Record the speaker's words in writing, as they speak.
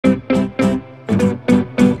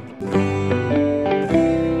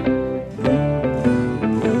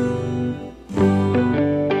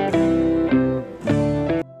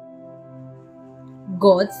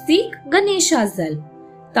gods seek Ganesha's help.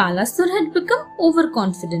 Talasur had become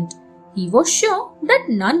overconfident. He was sure that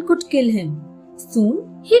none could kill him.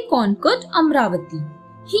 Soon he conquered Amravati.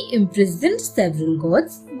 He imprisoned several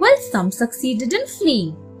gods while some succeeded in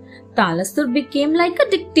fleeing. Talasur became like a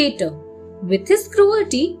dictator. With his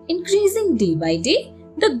cruelty increasing day by day,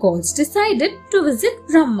 the gods decided to visit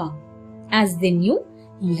Brahma. As they knew,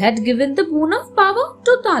 he had given the boon of power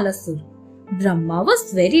to Talasur. Brahma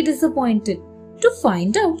was very disappointed to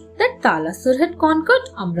find out that Talasur had conquered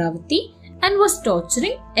Amravati and was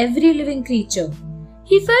torturing every living creature.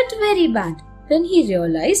 He felt very bad when he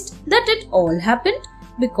realized that it all happened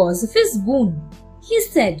because of his boon. He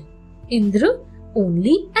said, "Indra,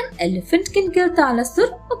 only an elephant can kill Talasur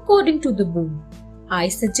according to the boon. I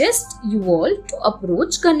suggest you all to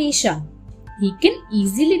approach Ganesha. He can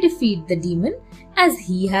easily defeat the demon as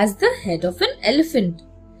he has the head of an elephant."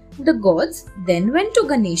 The gods then went to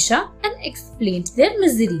Ganesha and explained their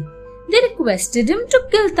misery. They requested him to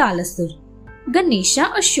kill Talasur. Ganesha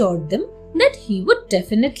assured them that he would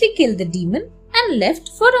definitely kill the demon and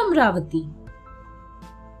left for Amravati.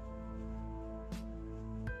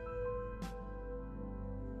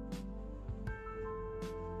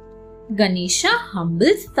 Ganesha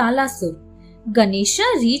humbles Talasur. Ganesha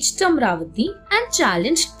reached Amravati and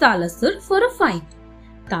challenged Talasur for a fight.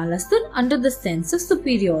 Talasur, under the sense of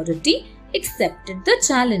superiority, accepted the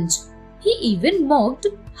challenge. He even mocked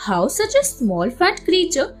how such a small fat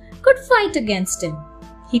creature could fight against him.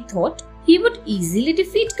 He thought he would easily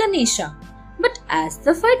defeat Ganesha. But as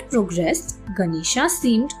the fight progressed, Ganesha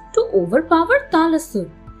seemed to overpower Talasur.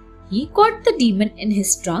 He caught the demon in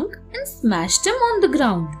his trunk and smashed him on the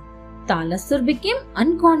ground. Talasur became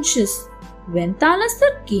unconscious. When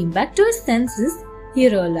Talasur came back to his senses, he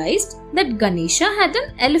realized that Ganesha had an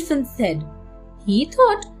elephant's head. He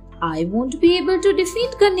thought, "I won't be able to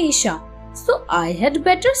defeat Ganesha, so I had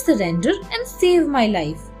better surrender and save my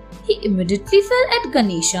life." He immediately fell at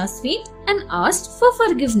Ganesha's feet and asked for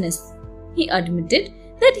forgiveness. He admitted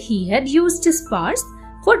that he had used his powers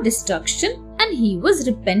for destruction and he was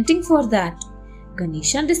repenting for that.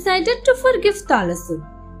 Ganesha decided to forgive Talasur,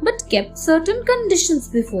 but kept certain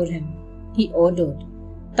conditions before him. He ordered,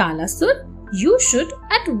 "Talasur, you should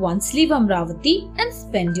at once leave Amravati and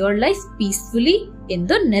spend your life peacefully in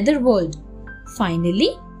the netherworld." Finally,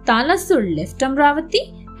 Talasur left Amravati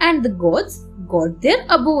and the gods got their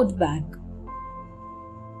abode back.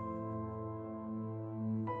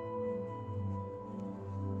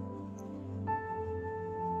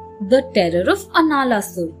 The terror of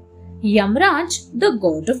Analasur. Yamraj, the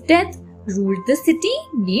god of death, ruled the city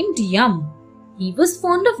named Yam. He was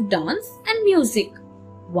fond of dance and music.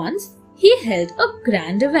 Once, he held a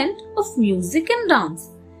grand event of music and dance.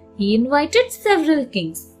 He invited several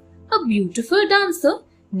kings. A beautiful dancer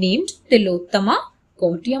named Tilottama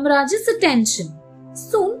caught Yamraj's attention.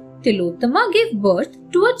 Soon, Tilottama gave birth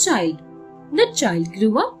to a child. The child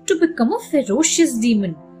grew up to become a ferocious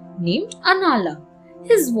demon named Anala.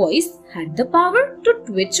 His voice had the power to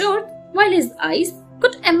twitch earth while his eyes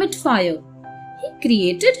could emit fire. He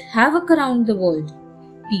created havoc around the world.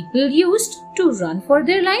 People used to run for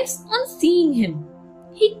their lives on seeing him.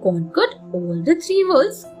 He conquered all the three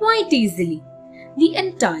worlds quite easily. The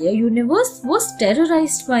entire universe was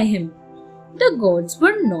terrorized by him. The gods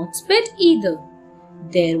were not spared either.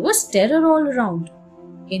 There was terror all around.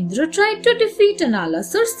 Indra tried to defeat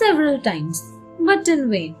Analasur several times, but in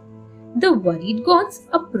vain. The worried gods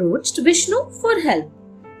approached Vishnu for help.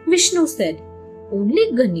 Vishnu said, "Only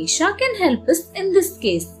Ganesha can help us in this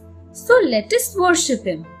case, so let us worship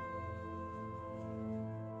him."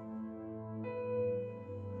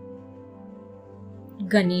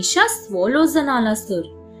 Ganesha swallows Analasur.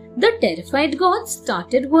 The terrified gods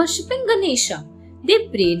started worshipping Ganesha. They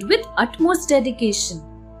prayed with utmost dedication.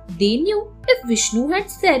 They knew if Vishnu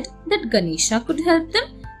had said that Ganesha could help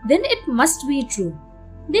them, then it must be true.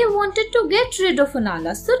 They wanted to get rid of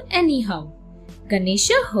Analasur anyhow.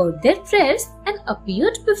 Ganesha heard their prayers and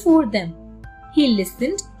appeared before them. He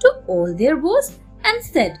listened to all their woes and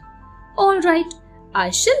said, "All right, I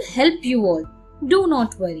shall help you all. Do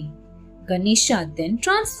not worry." Ganesha then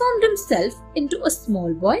transformed himself into a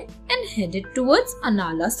small boy and headed towards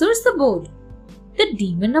Analasur's abode. The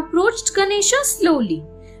demon approached Ganesha slowly,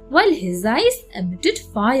 while his eyes emitted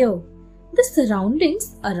fire. The surroundings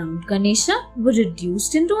around Ganesha were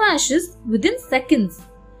reduced into ashes within seconds.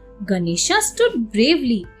 Ganesha stood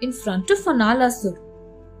bravely in front of Analasur.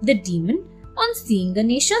 The demon, on seeing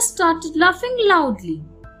Ganesha, started laughing loudly.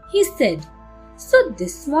 He said, "So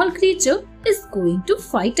this small creature is going to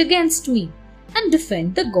fight against me and defend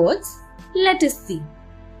the gods? Let us see."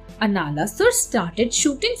 Analasur started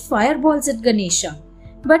shooting fireballs at Ganesha.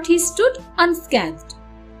 but he stood unscathed.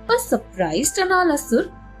 A surprised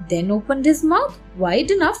Analasur then opened his mouth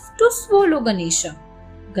wide enough to swallow Ganesha.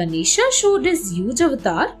 Ganesha showed his huge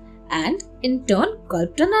avatar and in turn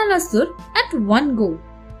gulped Analasur at one go.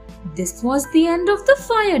 This was the end of the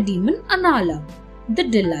fire demon Anala. The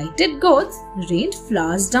delighted gods rained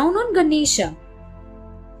flowers down on Ganesha.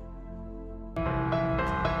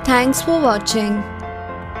 Thanks for watching.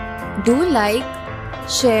 Do like,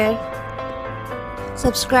 share,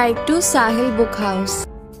 subscribe to Sahil Book House.